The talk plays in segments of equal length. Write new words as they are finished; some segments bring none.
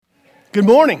Good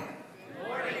morning. Good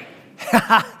morning.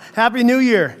 Happy New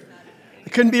Year. I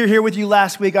couldn't be here with you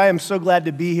last week. I am so glad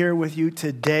to be here with you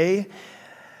today.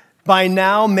 By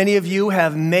now, many of you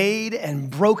have made and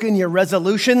broken your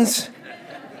resolutions.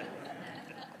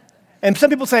 And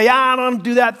some people say, I don't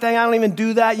do that thing. I don't even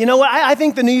do that. You know what? I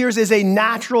think the New Year's is a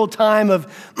natural time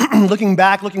of looking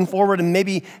back, looking forward, and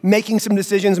maybe making some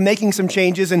decisions, making some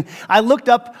changes. And I looked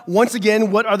up, once again,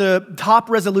 what are the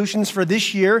top resolutions for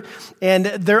this year. And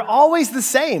they're always the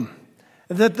same,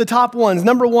 the top ones.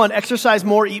 Number one, exercise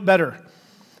more, eat better.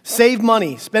 Save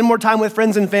money, spend more time with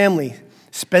friends and family.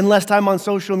 Spend less time on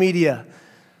social media.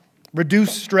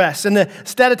 Reduce stress. And the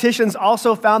statisticians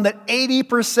also found that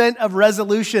 80% of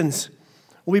resolutions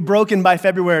will be broken by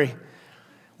February,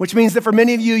 which means that for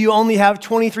many of you, you only have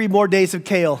 23 more days of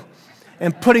kale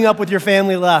and putting up with your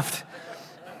family left.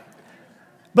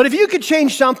 But if you could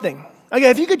change something,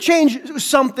 if you could change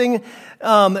something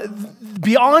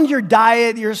beyond your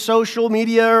diet, your social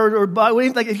media, or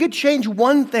if you could change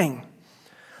one thing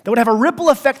that would have a ripple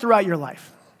effect throughout your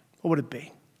life, what would it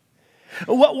be?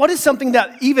 What is something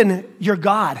that even your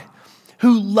God,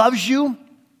 who loves you,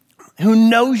 who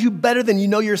knows you better than you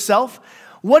know yourself,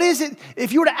 what is it,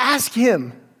 if you were to ask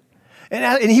him,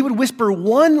 and he would whisper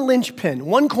one linchpin,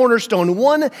 one cornerstone,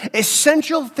 one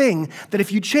essential thing, that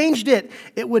if you changed it,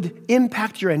 it would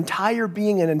impact your entire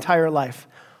being and entire life,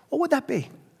 what would that be?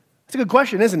 It's a good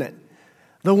question, isn't it?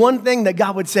 The one thing that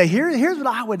God would say, here's what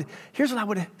I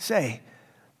would say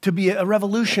to be a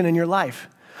revolution in your life.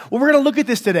 Well, we're going to look at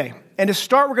this today. And to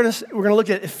start, we're going to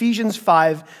look at Ephesians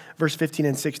 5, verse 15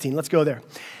 and 16. Let's go there.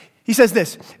 He says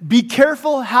this, be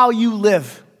careful how you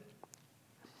live.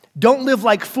 Don't live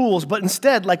like fools, but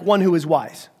instead like one who is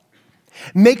wise.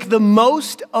 Make the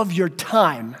most of your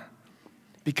time,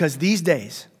 because these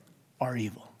days are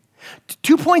evil.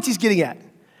 2 points he's getting at.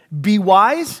 Be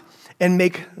wise and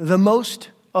make the most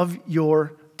of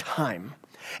your time.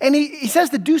 And he says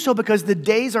to do so because the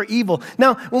days are evil.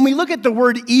 Now, when we look at the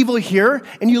word evil here,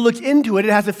 and you look into it,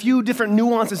 it has a few different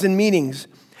nuances and meanings.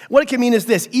 What it can mean is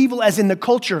this, evil as in the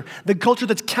culture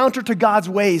that's counter to God's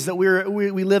ways that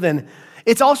we live in.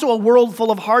 It's also a world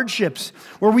full of hardships,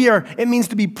 where it means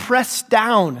to be pressed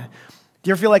down. Do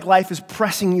you ever feel like life is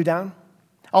pressing you down?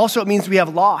 Also, it means we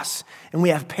have loss and we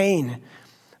have pain.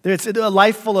 It's a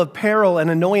life full of peril and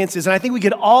annoyances. And I think we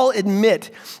could all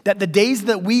admit that the days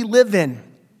that we live in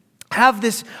have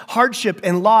this hardship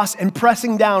and loss and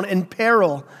pressing down and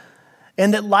peril,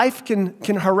 and that life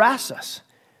can harass us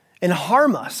and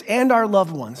harm us and our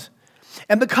loved ones.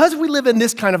 And because we live in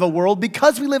this kind of a world,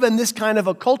 because we live in this kind of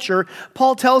a culture,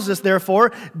 Paul tells us,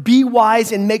 therefore, be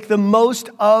wise and make the most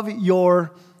of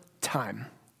your time.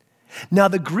 Now,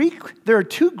 there are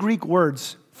two Greek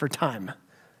words for time.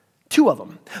 Two of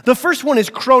them. The first one is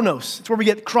chronos. It's where we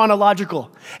get chronological.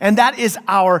 And that is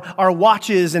our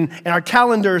watches and our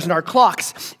calendars and our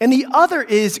clocks. And the other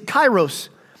is kairos.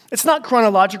 It's not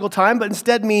chronological time, but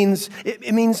instead means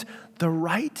the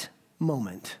right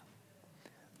moment,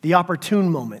 the opportune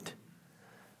moment.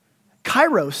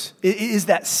 Kairos is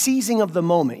that seizing of the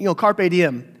moment. Carpe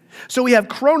diem. So we have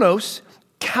chronos,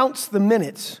 counts the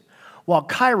minutes, while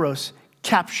kairos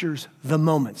captures the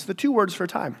moments. The two words for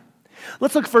time.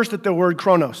 Let's look first at the word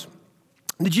chronos.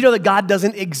 Did you know that God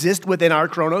doesn't exist within our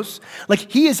chronos? Like,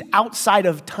 he is outside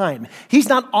of time. He's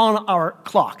not on our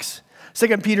clocks.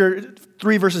 2 Peter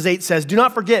 3 verses 8 says, do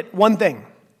not forget one thing.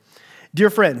 Dear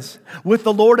friends, with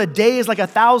the Lord, a day is like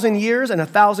 1,000 years, and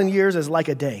 1,000 years is like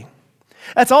a day.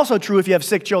 That's also true if you have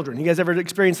sick children. You guys ever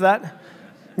experienced that?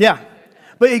 Yeah.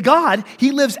 But God, he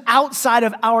lives outside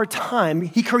of our time.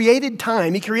 He created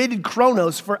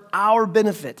chronos for our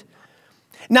benefit.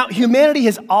 Now, humanity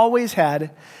has always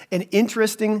had an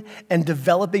interesting and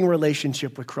developing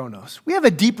relationship with chronos. We have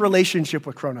a deep relationship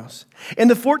with chronos. In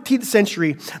the 14th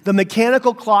century, the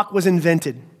mechanical clock was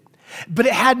invented, but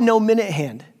it had no minute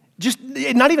hand. Just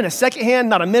not even a second hand,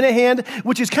 not a minute hand,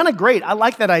 which is kind of great. I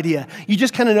like that idea. You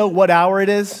just kind of know what hour it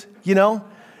is, It's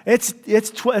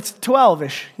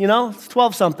 12-ish, It's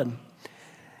 12 something.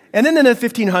 And then in the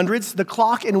 1500s, the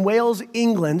clock in Wales,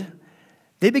 England,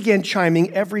 they began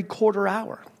chiming every quarter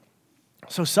hour.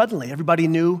 So suddenly, everybody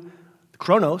knew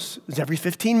chronos is every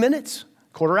 15 minutes,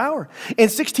 quarter hour. In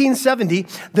 1670,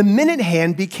 the minute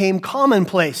hand became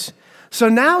commonplace. So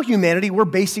now humanity, we're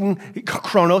basing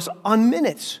chronos on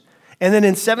minutes. And then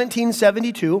in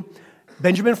 1772,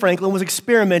 Benjamin Franklin was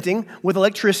experimenting with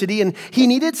electricity, and he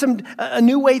needed a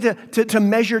new way to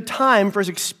measure time for his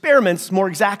experiments more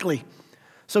exactly.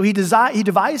 So he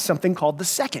devised something called the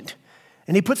second.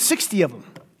 And he put 60 of them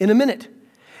in a minute.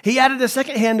 He added a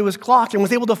second hand to his clock and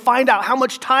was able to find out how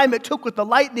much time it took with the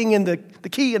lightning and the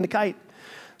key and the kite.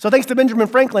 So thanks to Benjamin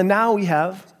Franklin, now we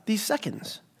have these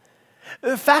seconds.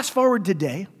 Fast forward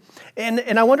today,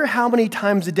 and I wonder how many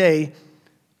times a day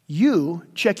you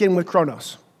check in with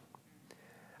Chronos.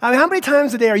 I mean, how many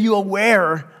times a day are you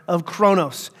aware of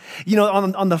Chronos? You know,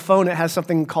 on the phone, it has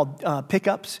something called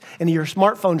pickups, and your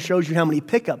smartphone shows you how many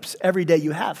pickups every day you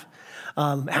have.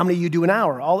 How many you do an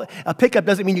hour. A pickup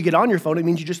doesn't mean you get on your phone. It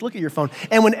means you just look at your phone.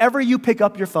 And whenever you pick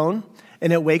up your phone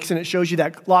and it wakes and it shows you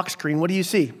that lock screen, what do you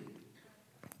see?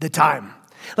 The time.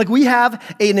 Like we have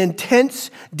an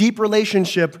intense, deep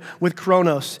relationship with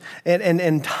Chronos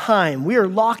and time. We are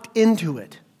locked into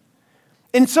it.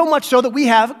 And so much so that we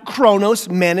have Chronos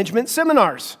management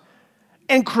seminars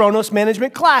and Chronos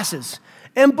management classes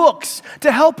and books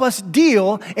to help us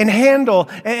deal and handle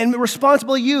and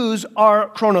responsibly use our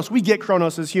Chronos. We get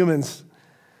Chronos as humans.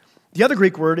 The other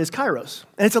Greek word is kairos,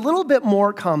 and it's a little bit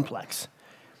more complex.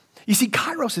 You see,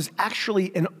 kairos is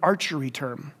actually an archery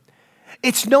term.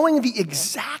 It's knowing the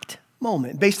exact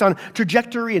moment, based on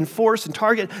trajectory and force and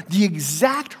target, the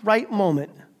exact right moment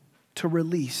to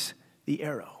release the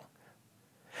arrow.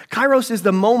 Kairos is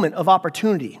the moment of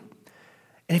opportunity,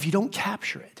 and if you don't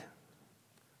capture it,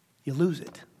 you lose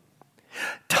it.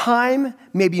 Time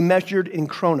may be measured in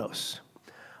chronos,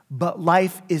 but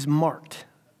life is marked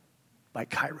by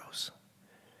kairos.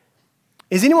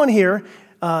 Is anyone here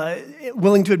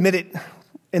willing to admit it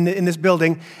in this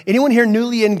building? Anyone here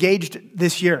newly engaged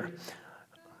this year?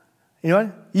 You know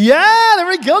what? Yeah, there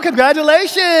we go.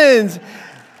 Congratulations.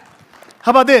 How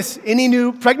about this? Any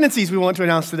new pregnancies we want to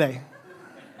announce today?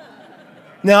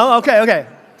 No? Okay.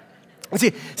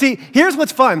 See, here's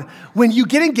what's fun. When you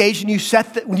get engaged and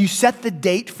when you set the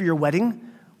date for your wedding,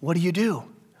 what do?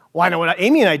 Well, I know what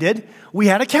Amy and I did. We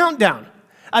had a countdown.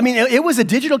 I mean, it was a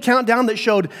digital countdown that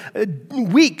showed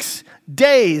weeks,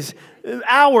 days,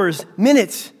 hours,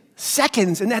 minutes,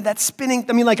 seconds, and that spinning.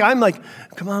 I mean, I'm like,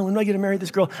 come on, when do I get to marry this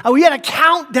girl? We had a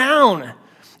countdown.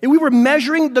 And we were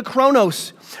measuring the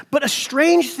chronos. But a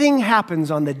strange thing happens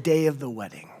on the day of the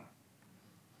wedding.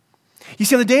 You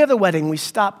see, on the day of the wedding, we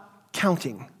stop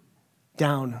counting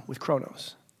down with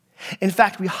chronos. In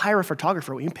fact, we hire a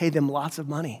photographer. We pay them lots of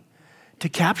money to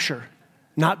capture,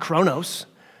 not chronos.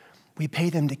 We pay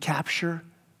them to capture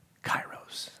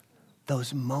kairos,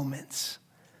 those moments,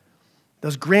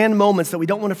 those grand moments that we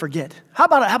don't want to forget. How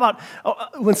about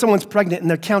when someone's pregnant and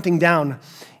they're counting down?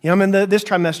 You know, I'm in this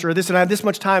trimester, and I have this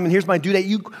much time, and here's my due date.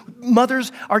 You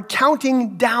mothers are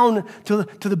counting down to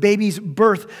the baby's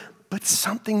birth, but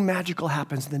something magical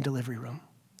happens in the delivery room.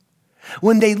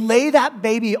 When they lay that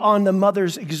baby on the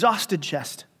mother's exhausted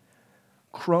chest,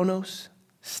 Chronos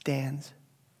stands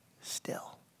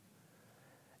still,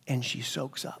 and she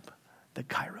soaks up the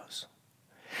kairos.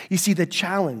 You see, the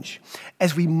challenge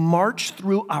as we march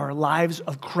through our lives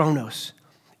of Chronos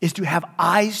is to have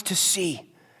eyes to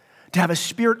see, to have a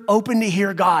spirit open to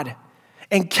hear God,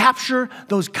 and capture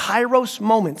those kairos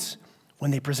moments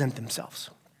when they present themselves.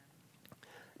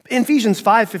 In Ephesians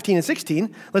 5, 15 and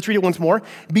 16, let's read it once more.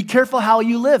 Be careful how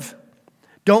you live.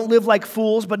 Don't live like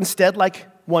fools, but instead like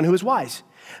one who is wise.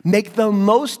 Make the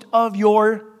most of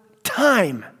your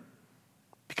time,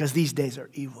 because these days are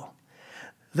evil.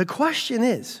 The question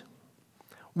is,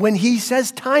 when he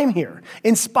says time here,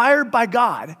 inspired by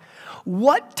God,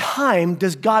 what time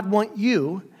does God want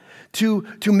you to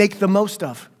make the most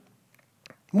of?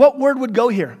 What word would go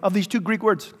here of these two Greek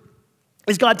words?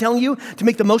 Is God telling you to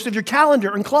make the most of your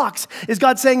calendar and clocks? Is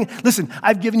God saying, listen,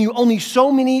 I've given you only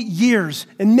so many years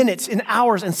and minutes and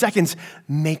hours and seconds.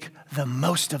 Make the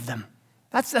most of them.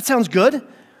 That sounds good.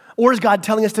 Or is God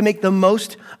telling us to make the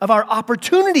most of our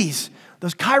opportunities,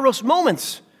 those kairos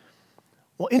moments?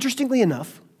 Well, interestingly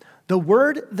enough, the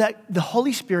word that the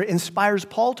Holy Spirit inspires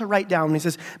Paul to write down when he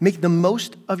says, make the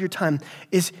most of your time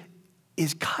is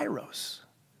kairos.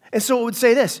 And so it would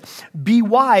say this: be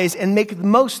wise and make the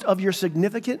most of your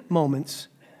significant moments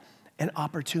and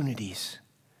opportunities.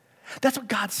 That's what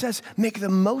God says. Make the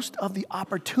most of the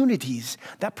opportunities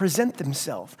that present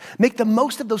themselves. Make the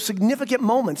most of those significant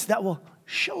moments that will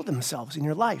show themselves in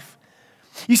your life.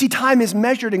 You see, time is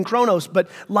measured in chronos, but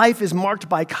life is marked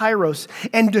by kairos.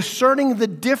 And discerning the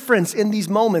difference in these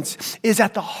moments is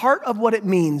at the heart of what it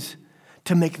means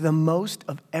to make the most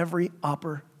of every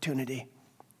opportunity.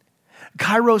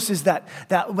 Kairos is that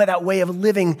way of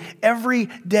living. Every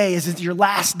day is your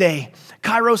last day.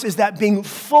 Kairos is that being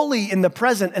fully in the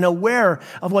present and aware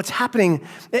of what's happening.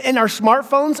 In our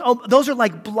smartphones, those are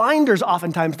like blinders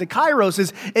oftentimes. The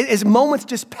Kairos is moments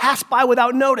just pass by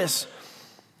without notice.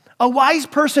 A wise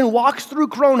person walks through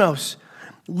Chronos,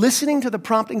 listening to the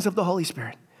promptings of the Holy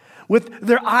Spirit, with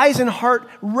their eyes and heart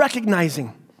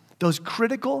recognizing those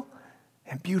critical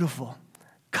and beautiful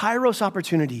Kairos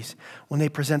opportunities when they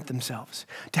present themselves,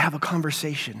 to have a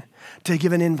conversation, to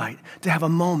give an invite, to have a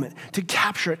moment, to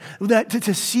capture it,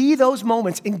 to see those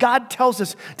moments. And God tells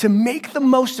us to make the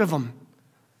most of them.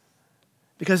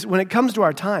 Because when it comes to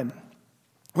our time,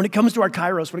 when it comes to our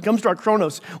Kairos, when it comes to our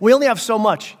Chronos, we only have so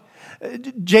much.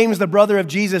 James, the brother of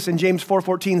Jesus, in James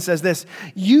 4:14 says this,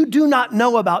 "You do not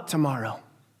know about tomorrow."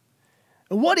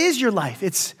 What is your life?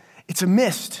 It's a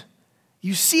mist.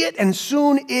 You see it and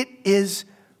soon it is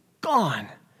gone.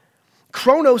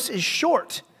 Chronos is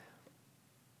short.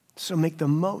 So make the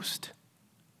most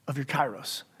of your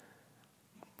Kairos.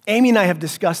 Amy and I have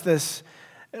discussed this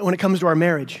when it comes to our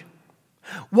marriage.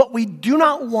 What we do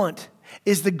not want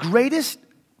is the greatest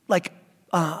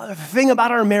thing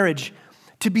about our marriage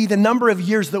to be the number of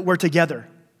years that we're together.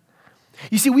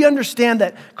 You see, we understand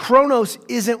that Chronos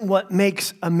isn't what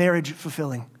makes a marriage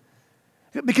fulfilling.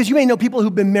 Because you may know people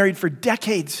who've been married for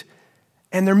decades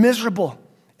and they're miserable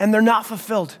and they're not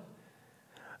fulfilled.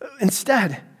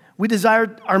 Instead, we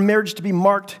desire our marriage to be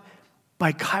marked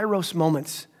by Kairos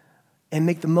moments and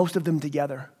make the most of them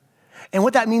together. And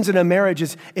what that means in a marriage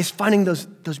is finding those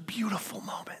beautiful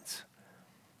moments,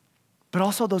 but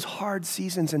also those hard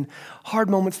seasons and hard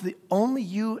moments that only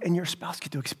you and your spouse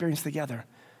get to experience together.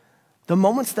 The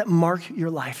moments that mark your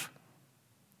life.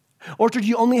 Orchard,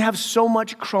 you only have so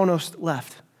much Chronos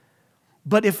left.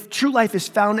 But if true life is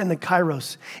found in the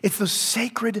Kairos, it's those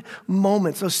sacred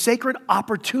moments, those sacred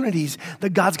opportunities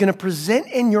that God's going to present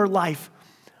in your life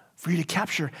for you to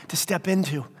capture, to step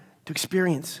into, to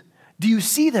experience. Do you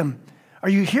see them? Are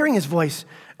you hearing his voice?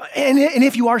 And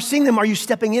if you are seeing them, are you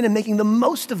stepping in and making the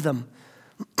most of them?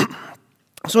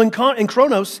 So in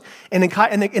Chronos, and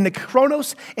in the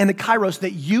Chronos and the Kairos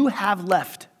that you have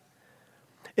left,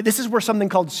 this is where something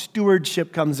called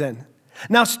stewardship comes in.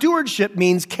 Now, stewardship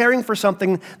means caring for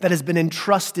something that has been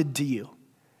entrusted to you.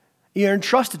 You're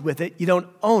entrusted with it, you don't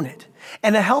own it.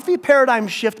 And a healthy paradigm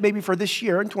shift maybe for this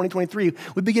year in 2023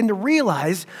 would begin to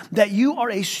realize that you are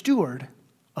a steward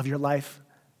of your life,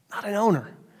 not an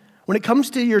owner. When it comes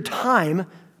to your time,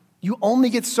 you only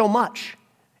get so much,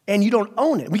 and you don't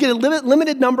own it. We get a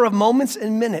limited number of moments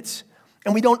and minutes,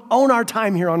 and we don't own our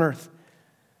time here on earth.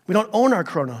 We don't own our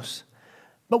Chronos.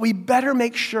 But we better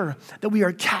make sure that we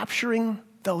are capturing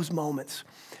those moments,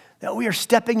 that we are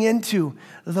stepping into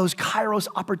those Kairos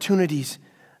opportunities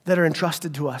that are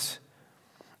entrusted to us.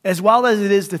 As well as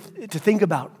it is to think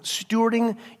about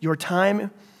stewarding your time,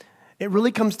 it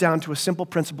really comes down to a simple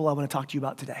principle I want to talk to you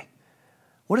about today.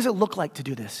 What does it look like to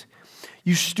do this?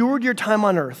 You steward your time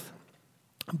on earth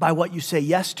by what you say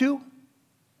yes to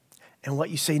and what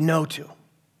you say no to.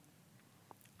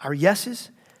 Our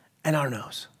yeses and our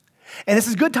nos. And this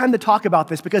is a good time to talk about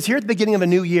this because here at the beginning of a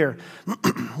new year,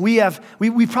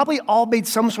 we've probably all made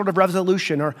some sort of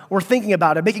resolution or thinking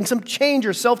about it, making some change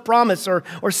or self-promise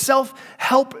or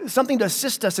self-help, something to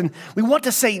assist us. And we want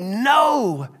to say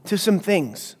no to some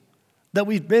things that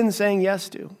we've been saying yes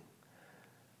to.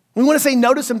 We want to say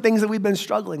no to some things that we've been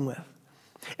struggling with.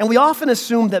 And we often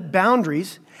assume that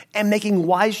boundaries and making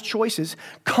wise choices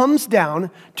comes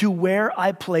down to where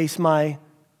I place my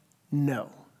no.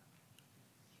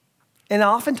 And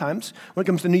oftentimes, when it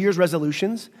comes to New Year's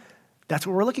resolutions, that's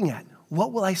what we're looking at.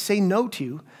 What will I say no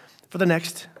to for the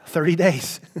next 30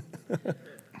 days? But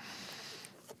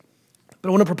I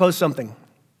want to propose something.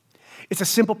 It's a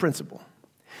simple principle.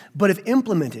 But if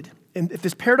implemented, and if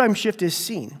this paradigm shift is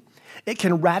seen, it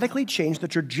can radically change the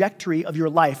trajectory of your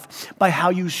life by how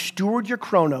you steward your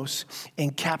Chronos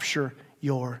and capture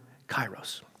your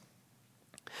Kairos.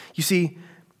 You see,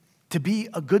 to be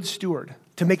a good steward,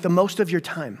 to make the most of your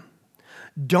time,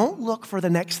 don't look for the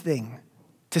next thing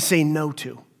to say no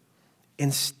to.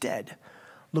 Instead,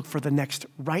 look for the next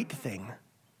right thing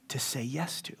to say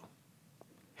yes to.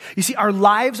 You see, our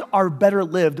lives are better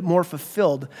lived, more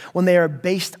fulfilled, when they are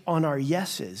based on our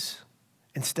yeses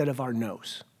instead of our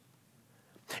nos.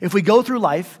 If we go through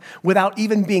life without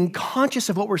even being conscious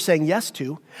of what we're saying yes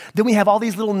to, then we have all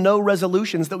these little no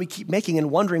resolutions that we keep making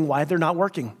and wondering why they're not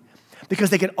working. Because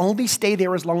they can only stay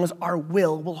there as long as our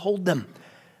will hold them.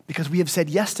 Because we have said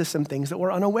yes to some things that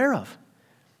we're unaware of.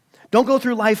 Don't go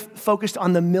through life focused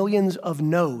on the millions of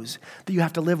no's that you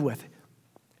have to live with.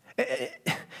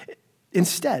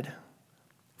 Instead,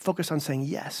 focus on saying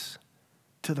yes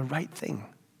to the right thing.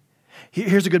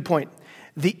 Here's a good point.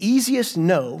 The easiest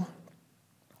no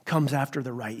comes after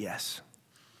the right yes.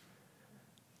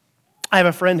 I have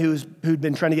a friend who'd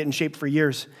been trying to get in shape for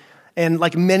years. And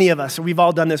like many of us, we've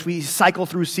all done this. We cycle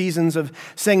through seasons of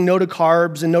saying no to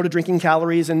carbs and no to drinking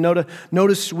calories and no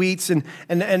to sweets. And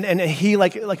he,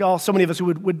 like so many of us, it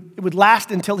would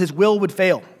last until his will would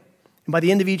fail. And by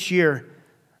the end of each year,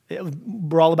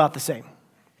 We're all about the same.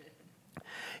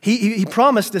 He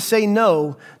promised to say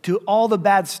no to all the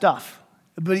bad stuff,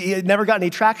 but he had never gotten any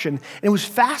traction. And it was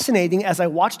fascinating as I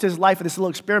watched his life in this little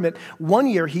experiment. One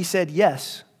year, he said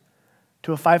yes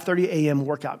to a 5:30 a.m.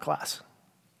 workout class.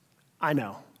 I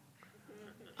know.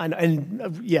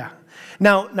 And yeah.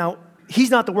 Now,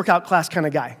 he's not the workout class kind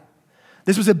of guy.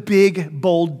 This was a big,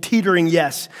 bold, teetering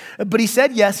yes. But he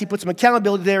said yes. He put some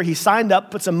accountability there. He signed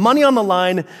up, put some money on the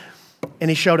line, and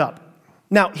he showed up.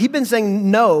 Now, he'd been saying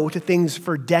no to things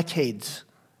for decades.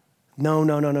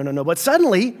 No. But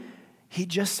suddenly, he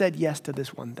just said yes to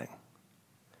this one thing.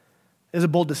 It was a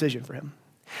bold decision for him.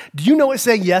 Do you know what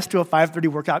saying yes to a 5:30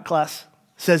 workout class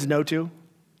says no to?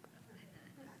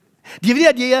 Do you have any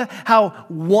idea how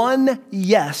one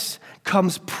yes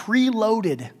comes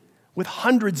preloaded with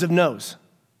hundreds of no's?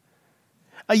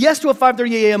 A yes to a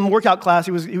 5:30 a.m. workout class,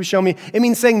 he was showing me, it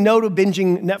means saying no to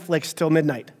binging Netflix till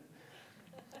midnight.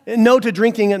 No to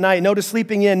drinking at night, no to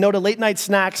sleeping in, no to late night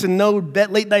snacks, and no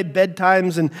late night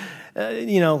bedtimes, and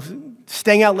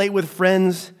staying out late with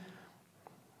friends.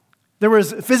 There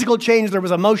was physical change, there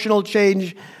was emotional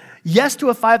change. Yes to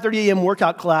a 5:30 a.m.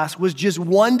 workout class was just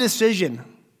one decision,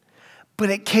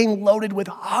 but it came loaded with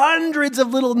hundreds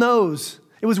of little no's.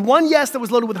 It was one yes that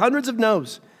was loaded with hundreds of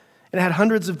no's, and it had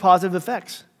hundreds of positive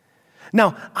effects.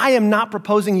 Now, I am not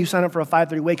proposing you sign up for a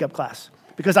 5:30 wake-up class,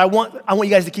 because I want you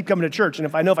guys to keep coming to church, and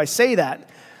if I say that,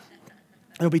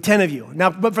 there'll be 10 of you. Now,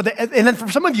 and then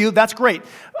for some of you, that's great.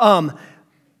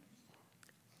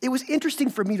 It was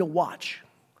interesting for me to watch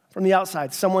from the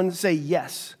outside someone say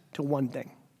yes to one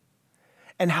thing,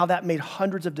 and how that made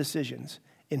hundreds of decisions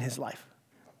in his life.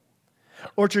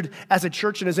 Orchard, as a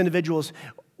church and as individuals,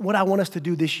 what I want us to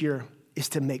do this year is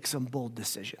to make some bold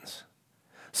decisions.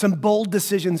 Some bold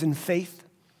decisions in faith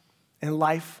and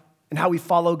life and how we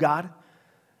follow God.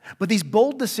 But these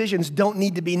bold decisions don't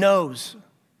need to be no's.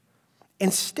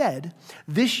 Instead,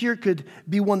 this year could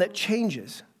be one that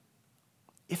changes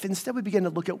if instead we begin to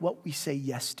look at what we say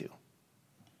yes to.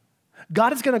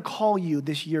 God is going to call you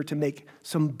this year to make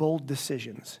some bold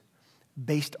decisions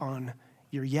based on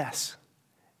your yes.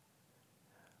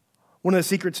 One of the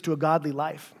secrets to a godly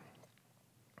life,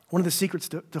 one of the secrets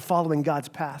to following God's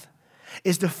path,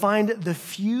 is to find the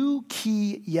few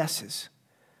key yeses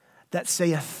that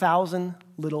say 1,000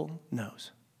 little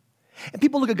no's. And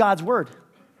people look at God's word,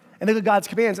 and they look at God's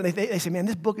commands, and they say, man,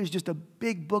 this book is just a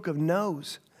big book of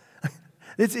no's.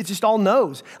 It's just all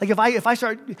no's. Like if I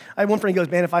start, I have one friend who goes,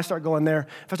 man, if I start going there,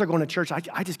 if I start going to church,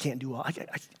 I just can't do all.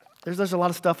 There's a lot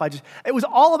of stuff it was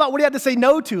all about what he had to say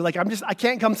no to. Like I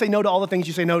can't come say no to all the things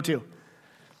you say no to.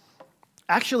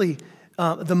 Actually,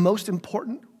 the most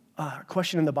important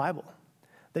question in the Bible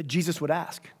that Jesus would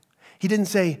ask, he didn't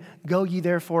say, go ye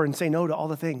therefore and say no to all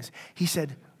the things. He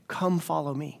said, come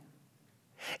follow me.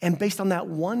 And based on that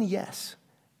one yes,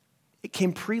 it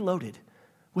came preloaded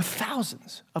with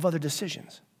thousands of other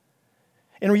decisions.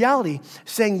 In reality,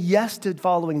 saying yes to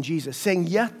following Jesus, saying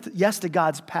yes to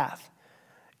God's path,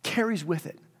 carries with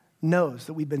it no's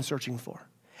that we've been searching for.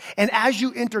 And as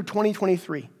you enter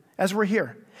 2023, as we're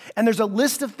here, and there's a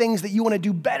list of things that you want to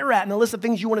do better at and a list of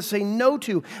things you want to say no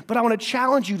to, but I want to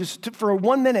challenge you for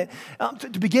 1 minute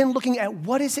to begin looking at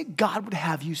what is it God would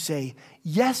have you say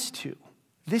yes to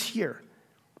this year,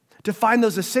 to find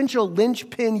those essential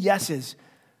linchpin yeses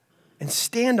and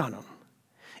stand on them.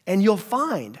 And you'll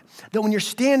find that when you're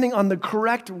standing on the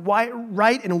correct,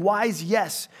 right, and wise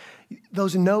yes,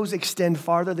 those no's extend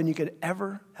farther than you could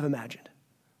ever have imagined.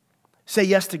 Say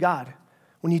yes to God.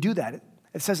 When you do that,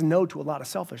 it says no to a lot of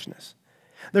selfishness.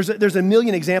 There's a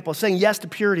million examples. Saying yes to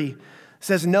purity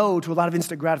says no to a lot of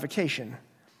instant gratification.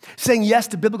 Saying yes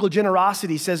to biblical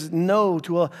generosity says no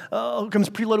to comes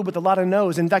preloaded with a lot of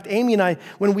no's. In fact, Amy and I,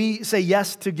 when we say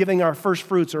yes to giving our first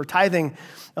fruits or tithing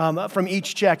from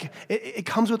each check,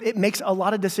 it makes a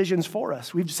lot of decisions for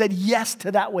us. We've said yes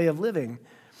to that way of living.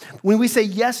 When we say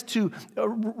yes to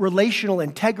relational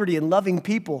integrity and loving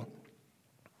people,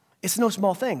 it's no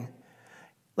small thing.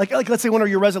 Like let's say one of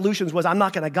your resolutions was, I'm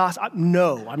not going to gossip.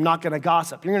 No, I'm not going to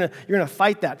gossip. You're going to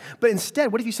fight that. But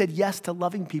instead, what if you said yes to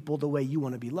loving people the way you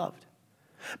want to be loved?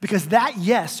 Because that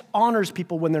yes honors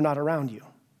people when they're not around you.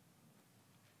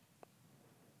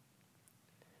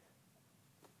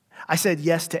 I said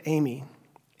yes to Amy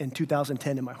in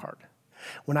 2010 in my heart.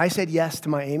 When I said yes to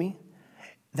my Amy,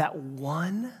 that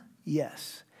one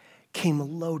yes came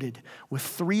loaded with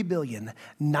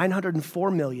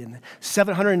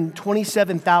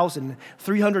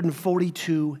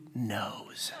 3,904,727,342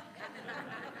 no's.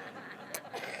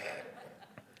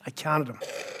 I counted them.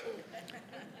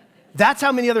 That's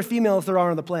how many other females there are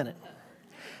on the planet.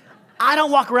 I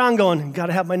don't walk around going,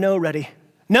 gotta have my no ready.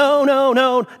 No, no,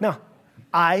 no, no.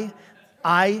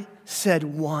 I said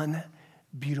one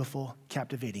beautiful,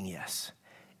 captivating yes,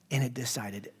 and it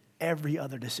decided every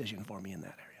other decision for me in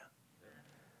that area.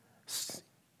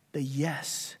 The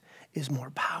yes is more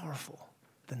powerful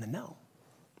than the no.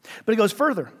 But it goes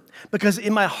further, because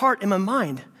in my heart, in my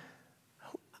mind,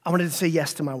 I wanted to say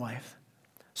yes to my wife.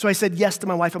 So I said yes to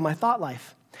my wife in my thought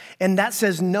life. And that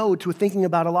says no to thinking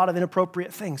about a lot of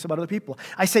inappropriate things about other people.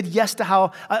 I said yes to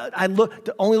how I look,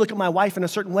 to only look at my wife in a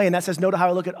certain way, and that says no to how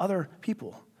I look at other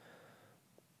people.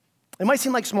 It might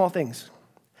seem like small things,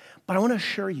 but I want to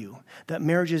assure you that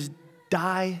marriages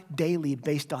die daily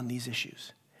based on these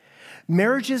issues.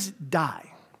 Marriages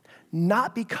die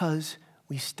not because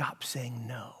we stop saying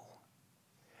no.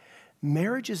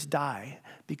 Marriages die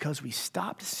because we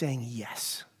stopped saying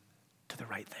yes to the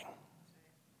right thing.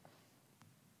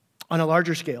 On a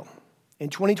larger scale, in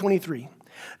 2023,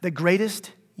 the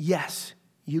greatest yes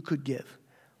you could give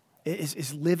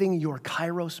is living your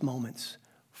Kairos moments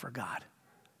for God.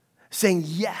 Saying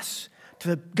yes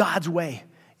to God's way,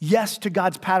 yes to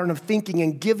God's pattern of thinking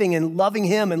and giving and loving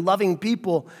Him and loving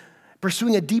people,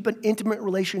 pursuing a deep and intimate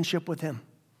relationship with Him.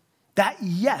 That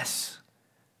yes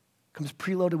comes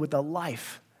preloaded with a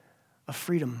life of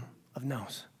freedom of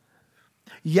no's.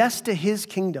 Yes to His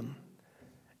kingdom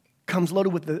comes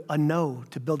loaded with a no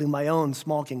to building my own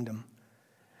small kingdom.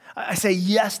 I say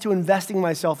yes to investing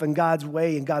myself in God's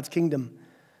way and God's kingdom,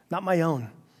 not my own.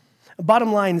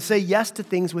 Bottom line, say yes to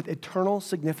things with eternal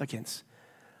significance,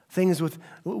 things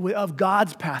of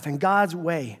God's path and God's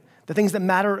way, the things that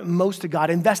matter most to God,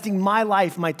 investing my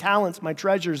life, my talents, my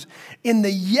treasures in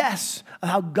the yes of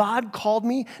how God called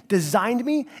me, designed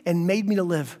me, and made me to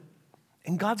live.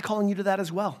 And God's calling you to that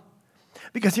as well.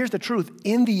 Because here's the truth.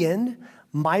 In the end,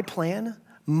 my plan,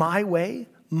 my way,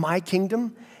 my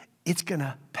kingdom, it's going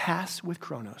to pass with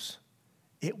Chronos.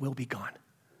 It will be gone.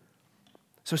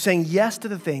 So saying yes to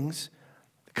the things,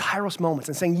 the Kairos moments,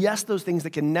 and saying yes to those things that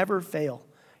can never fail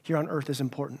here on earth is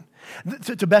important.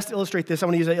 To best illustrate this, I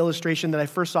want to use an illustration that I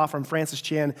first saw from Francis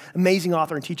Chan, amazing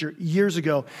author and teacher years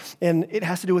ago, and it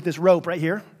has to do with this rope right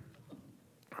here.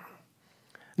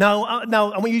 Now I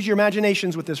want you to use your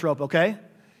imaginations with this rope, okay?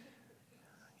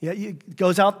 Yeah, it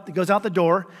goes out the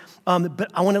door,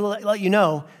 but I want to let you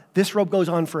know, this rope goes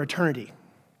on for eternity.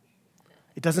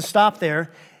 It doesn't stop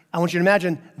there. I want you to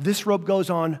imagine this rope goes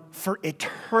on for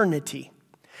eternity.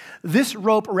 This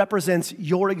rope represents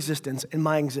your existence and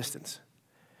my existence.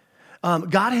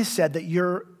 God has said that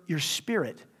your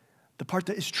spirit, the part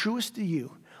that is truest to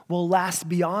you, will last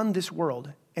beyond this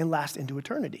world and last into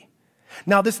eternity.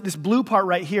 Now, this blue part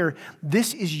right here,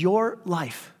 this is your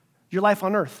life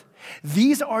on earth.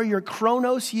 These are your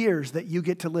Chronos years that you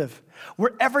get to live.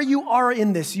 Wherever you are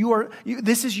in this,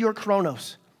 this is your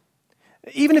Chronos.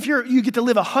 Even if you get to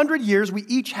live 100 years, we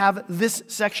each have this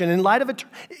section. Here's what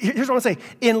I want to say.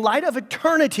 In light of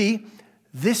eternity,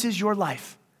 this is your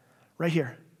life right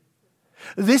here.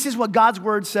 This is what God's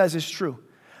word says is true.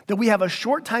 That we have a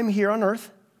short time here on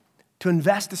earth to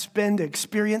invest, to spend, to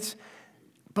experience,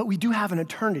 but we do have an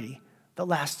eternity that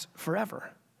lasts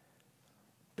forever.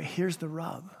 But here's the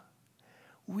rub.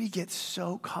 We get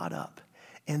so caught up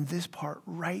in this part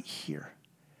right here.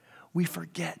 We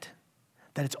forget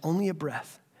that it's only a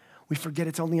breath. We forget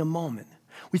it's only a moment.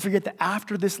 We forget that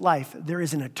after this life, there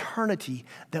is an eternity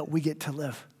that we get to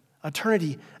live,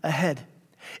 eternity ahead.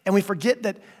 And we forget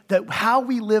that how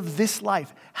we live this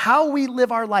life, how we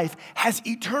live our life, has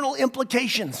eternal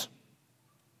implications.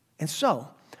 And so,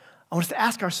 I want us to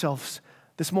ask ourselves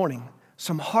this morning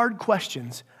some hard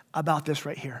questions about this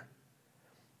right here.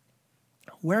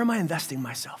 Where am I investing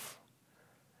myself?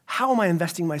 How am I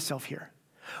investing myself here?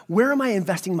 Where am I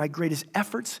investing my greatest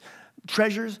efforts,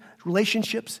 treasures,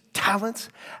 relationships, talents?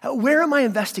 Where am I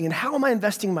investing and how am I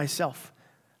investing myself?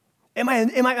 Am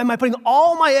I putting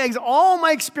all my eggs, all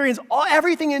my experience,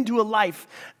 everything into a life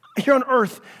here on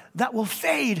earth that will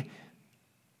fade?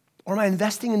 Or am I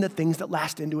investing in the things that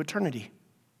last into eternity?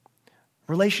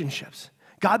 Relationships.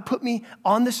 God put me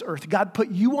on this earth. God put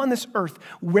you on this earth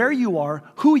where you are,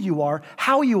 who you are,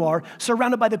 how you are,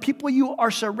 surrounded by the people you are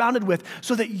surrounded with,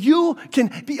 so that you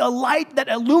can be a light that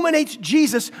illuminates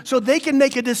Jesus so they can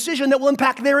make a decision that will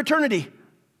impact their eternity.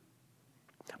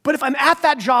 But if I'm at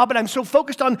that job and I'm so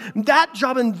focused on that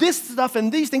job and this stuff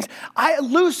and these things, I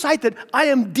lose sight that I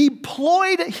am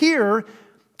deployed here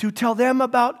to tell them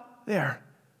about there.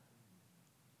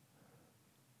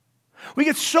 We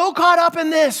get so caught up in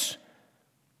this,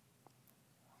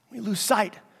 we lose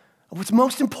sight of what's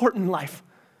most important in life.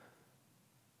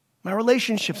 My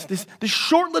relationships, this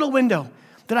short little window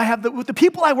that I have with the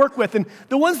people I work with and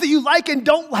the ones that you like and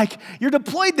don't like, you're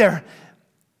deployed there.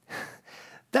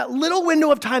 that little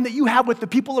window of time that you have with the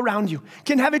people around you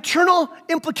can have eternal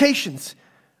implications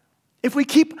if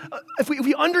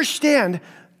we understand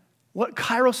what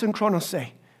Kairos and Chronos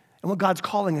say and what God's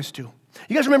calling us to.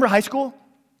 You guys remember high school?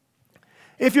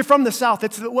 If you're from the South,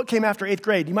 it's what came after 8th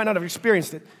grade. You might not have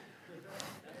experienced it.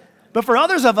 But for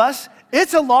others of us,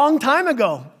 it's a long time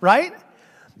ago, right?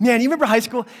 Man, you remember high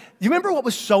school? Do you remember what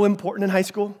was so important in high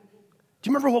school? Do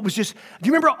you remember what was just,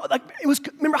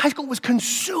 remember high school was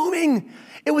consuming.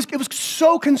 It was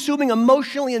so consuming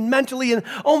emotionally and mentally, and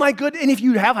oh my good, and if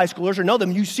you have high schoolers or know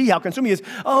them, you see how consuming it is.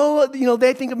 Oh,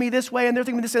 they think of me this way, and they're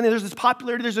thinking of this, and there's this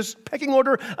popularity, there's this pecking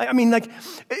order.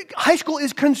 High school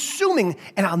is consuming,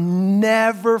 and I'll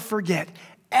never forget,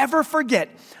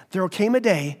 there came a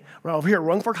day where over here at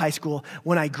Rung Fork High School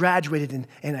when I graduated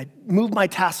and I moved my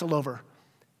tassel over,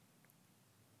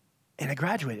 and I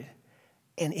graduated,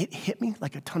 and it hit me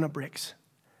like a ton of bricks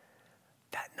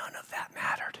that none of that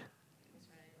mattered.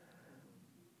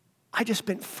 I just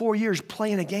spent 4 years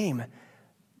playing a game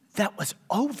that was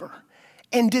over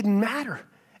and didn't matter.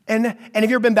 And have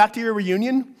you ever been back to your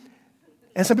reunion?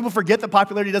 And some people forget that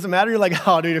popularity doesn't matter. You're like,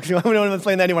 oh, dude, we don't even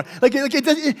play that anymore.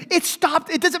 It stopped.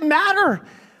 It doesn't matter.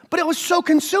 But it was so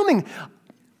consuming.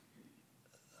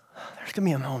 There's going to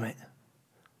be a moment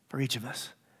for each of us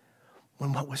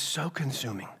when what was so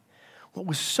consuming, what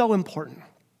was so important,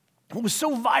 what was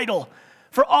so vital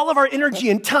for all of our energy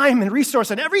and time and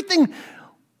resource and everything,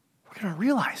 we're going to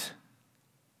realize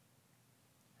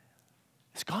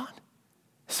it's gone.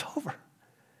 It's over.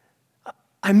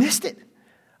 I missed it.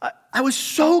 I was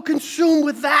so consumed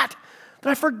with that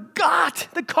I forgot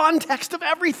the context of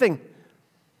everything.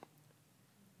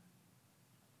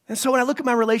 And so when I look at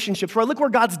my relationships, where I look where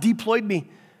God's deployed me,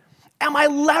 am I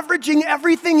leveraging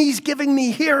everything He's giving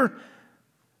me here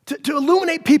to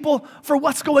illuminate people for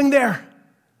what's going there?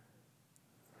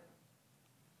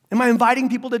 Am I inviting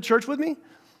people to church with me?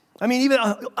 I mean, even,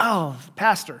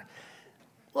 pastor,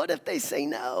 what if they say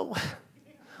no?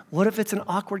 What if it's an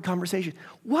awkward conversation?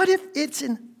 What if it's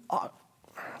I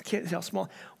can't see how small.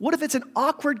 What if it's an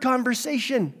awkward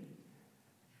conversation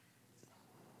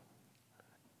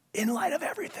in light of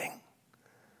everything?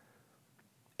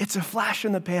 It's a flash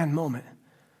in the pan moment.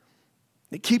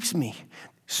 It keeps me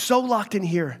so locked in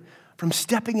here from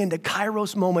stepping into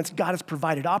Kairos moments God has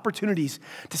provided, opportunities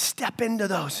to step into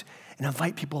those and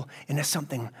invite people into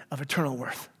something of eternal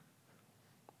worth.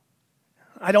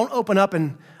 I don't open up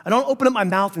my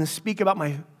mouth and speak about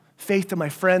my faith to my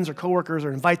friends or coworkers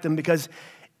or invite them because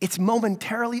it's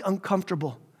momentarily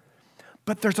uncomfortable.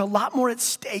 But there's a lot more at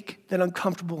stake than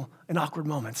uncomfortable and awkward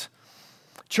moments.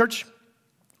 Church,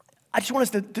 I just want us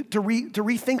to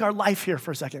rethink our life here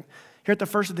for a second, here at the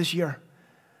first of this year.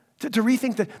 To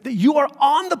rethink that you are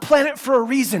on the planet for a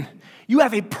reason. You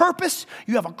have a purpose.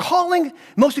 You have a calling.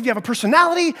 Most of you have a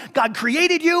personality. God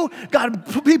created you. God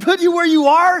put you where you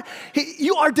are.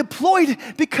 You are deployed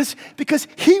because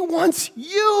He wants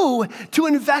you to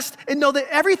invest and know that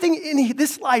everything in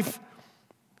this life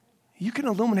you can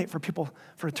illuminate for people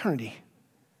for eternity.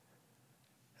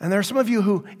 And there are some of you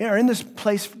who are in this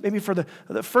place maybe for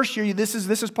the first year. This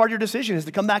is part of your decision, is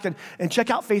to come back and check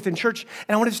out Faith in Church.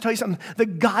 And I want to just tell you something,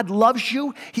 that God loves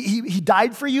you. He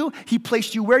died for you. He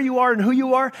placed you where you are and who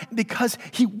you are because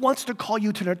He wants to call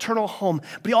you to an eternal home.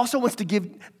 But He also wants to give,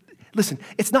 listen,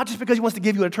 it's not just because He wants to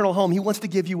give you an eternal home. He wants to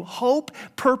give you hope,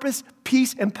 purpose,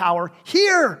 peace, and power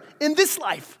here in this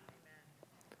life.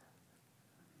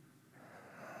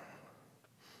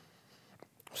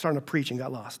 I'm starting to preach and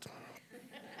got lost.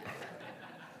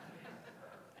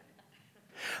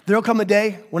 There'll come a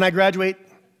day when I graduate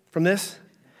from this,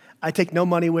 I take no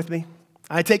money with me.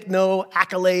 I take no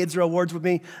accolades or awards with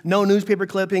me, no newspaper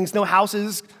clippings, no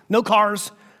houses, no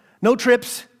cars, no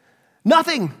trips,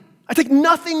 nothing. I take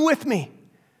nothing with me.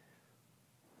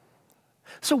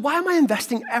 So why am I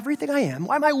investing everything I am?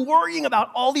 Why am I worrying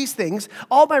about all these things,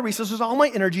 all my resources, all my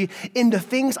energy into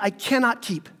things I cannot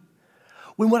keep?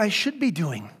 When what I should be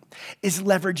doing is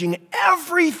leveraging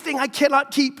everything I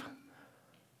cannot keep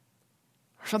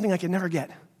or something I can never get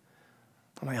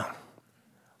on my own.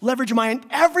 Leverage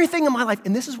everything in my life.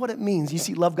 And this is what it means. You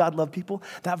see, love God, love people.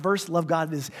 That verse, love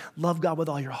God, is love God with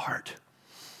all your heart,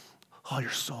 all your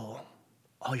soul,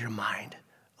 all your mind,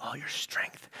 all your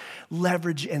strength.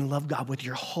 Leverage and love God with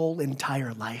your whole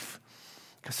entire life,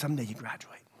 because someday you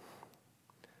graduate.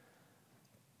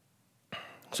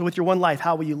 So with your one life,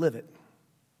 how will you live it?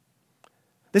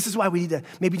 This is why we need to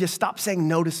maybe just stop saying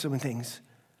no to some things.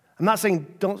 I'm not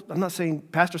saying,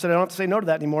 Pastor said I don't have to say no to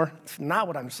that anymore. It's not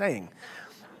what I'm saying.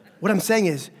 What I'm saying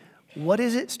is, what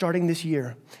is it starting this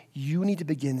year you need to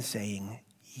begin saying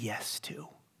yes to?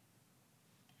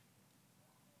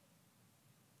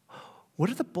 What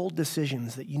are the bold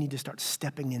decisions that you need to start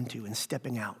stepping into and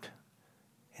stepping out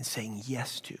and saying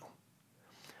yes to?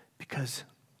 Because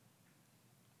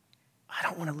I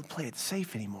don't want to play it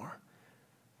safe anymore.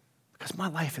 Because my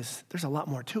life there's a lot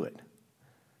more to it.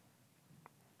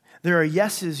 There are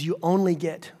yeses you only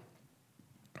get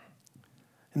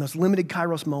in those limited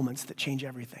Kairos moments that change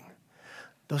everything.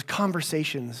 Those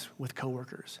conversations with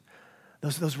coworkers,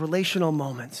 those relational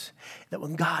moments that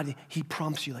when God, he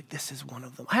prompts you, like, this is one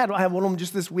of them. I had one of them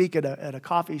just this week at a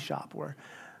coffee shop where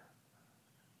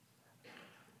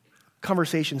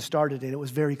conversation started and it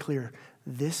was very clear.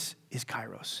 This is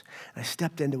Kairos. And I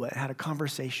stepped into it and had a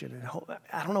conversation. And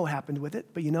I don't know what happened with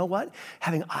it, but you know what?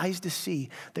 Having eyes to see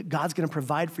that God's going to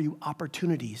provide for you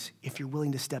opportunities if you're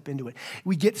willing to step into it.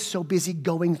 We get so busy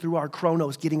going through our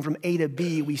chronos, getting from A to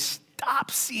B, we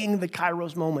stop seeing the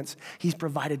Kairos moments he's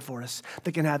provided for us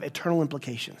that can have eternal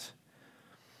implications.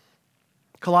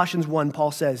 Colossians 1, Paul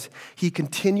says, he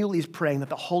continually is praying that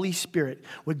the Holy Spirit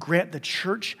would grant the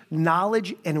church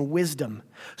knowledge and wisdom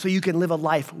so you can live a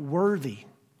life worthy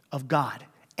of God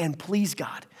and please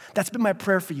God. That's been my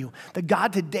prayer for you, that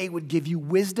God today would give you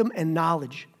wisdom and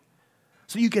knowledge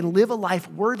so you can live a life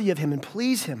worthy of him and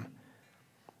please him.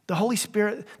 The Holy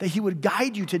Spirit, that he would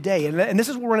guide you today. And this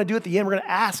is what we're going to do at the end. We're going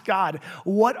to ask God,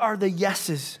 what are the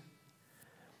yeses?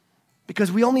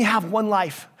 Because we only have one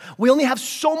life. We only have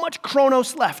so much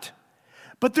chronos left.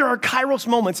 But there are Kairos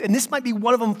moments, and this might be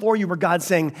one of them for you where God's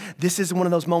saying, this is one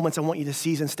of those moments I want you to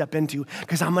seize and step into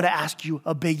because I'm going to ask you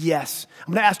a big yes.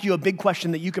 I'm going to ask you a big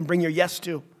question that you can bring your yes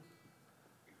to.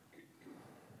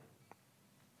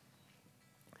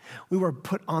 We were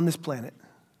put on this planet,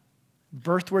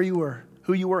 birthed where you were,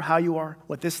 who you were, how you are,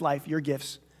 with this life, your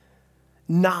gifts,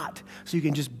 not so you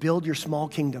can just build your small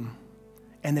kingdom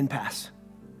and then pass.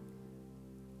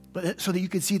 But so that you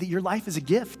can see that your life is a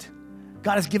gift.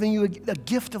 God has given you a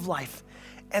gift of life,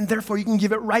 and therefore you can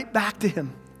give it right back to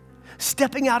him.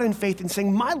 Stepping out in faith and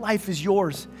saying, my life is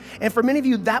yours. And for many of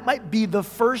you, that might be the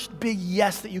first big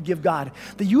yes that you give God,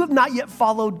 that you have not yet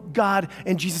followed God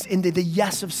and Jesus into the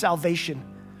yes of salvation.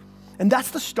 And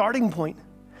that's the starting point,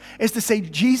 is to say,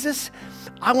 Jesus,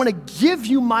 I want to give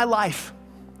you my life.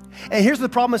 And here's the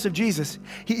promise of Jesus.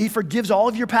 He forgives all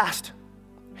of your past.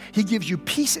 He gives you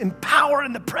peace and power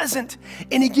in the present,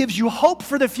 and he gives you hope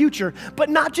for the future, but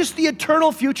not just the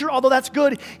eternal future, although that's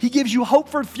good. He gives you hope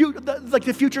for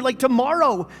the future, like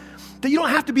tomorrow, that you don't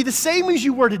have to be the same as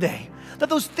you were today, that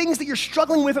those things that you're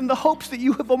struggling with and the hopes that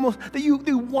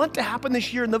you want to happen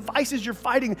this year and the vices you're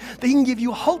fighting, that he can give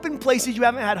you hope in places you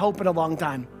haven't had hope in a long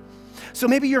time. So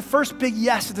maybe your first big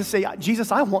yes is to say,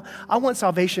 Jesus, I want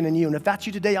salvation in you. And if that's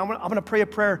you today, I'm going to pray a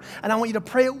prayer, and I want you to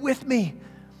pray it with me.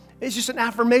 It's just an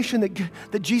affirmation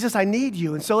that Jesus, I need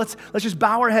you. And so let's just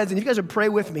bow our heads, and you guys would pray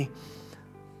with me.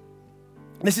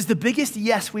 This is the biggest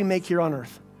yes we make here on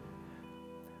earth.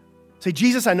 Say,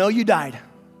 Jesus, I know you died.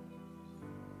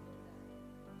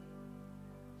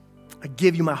 I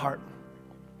give you my heart.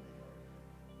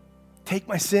 Take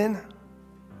my sin.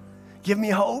 Give me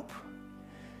hope.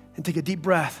 And take a deep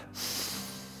breath.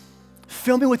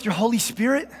 Fill me with your Holy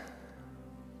Spirit.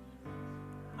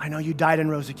 I know you died and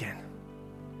rose again.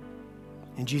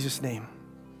 In Jesus' name,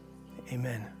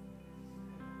 amen.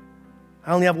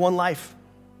 I only have one life.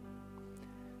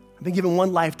 I've been given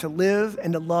one life to live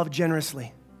and to love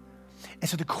generously. And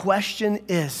so the question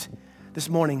is this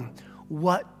morning,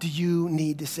 what do you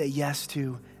need to say yes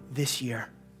to this year?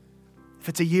 If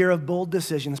it's a year of bold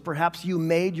decisions, perhaps you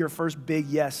made your first big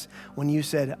yes when you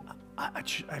said, I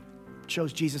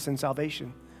chose Jesus and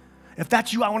salvation. If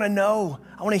that's you, I want to know.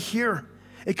 I want to hear.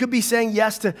 It could be saying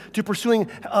yes to pursuing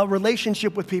a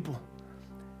relationship with people,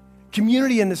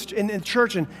 community in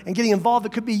church and getting involved.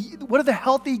 It could be, what are the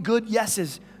healthy, good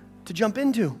yeses to jump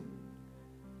into?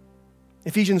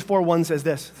 Ephesians 4:1 says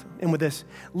this, and with this,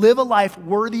 live a life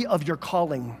worthy of your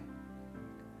calling.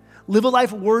 Live a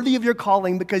life worthy of your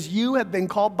calling because you have been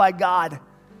called by God.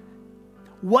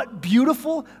 What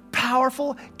beautiful,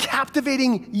 powerful,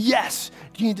 captivating yes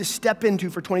do you need to step into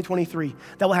for 2023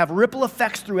 that will have ripple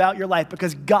effects throughout your life?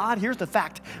 Because God, here's the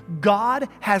fact, God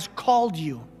has called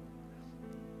you.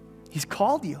 He's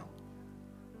called you.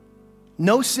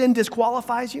 No sin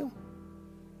disqualifies you.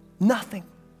 Nothing.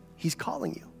 He's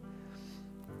calling you.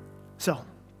 So,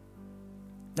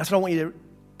 that's what I want you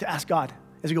to ask God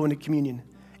as we go into communion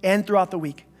and throughout the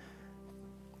week.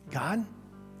 God,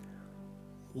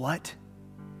 what's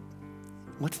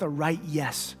the right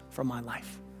yes for my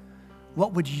life?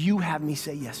 What would you have me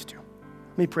say yes to?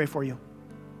 Let me pray for you.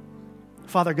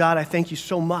 Father God, I thank you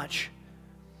so much.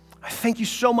 I thank you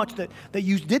so much that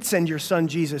you did send your son,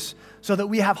 Jesus, so that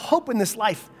we have hope in this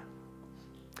life.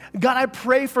 God, I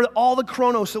pray for all the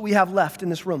chronos that we have left in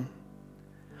this room.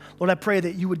 Lord, I pray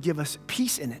that you would give us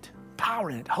peace in it, power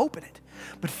in it, hope in it.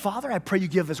 But Father, I pray you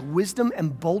give us wisdom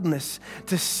and boldness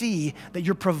to see that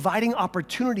you're providing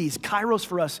opportunities, kairos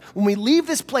for us, when we leave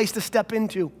this place to step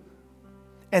into.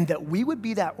 And that we would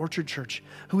be that Orchard Church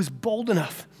who is bold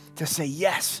enough to say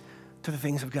yes to the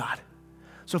things of God.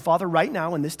 So Father, right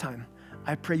now in this time,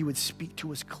 I pray you would speak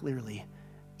to us clearly,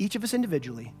 each of us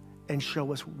individually, and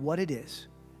show us what it is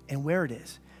and where it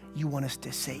is you want us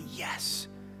to say yes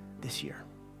this year.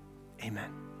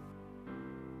 Amen.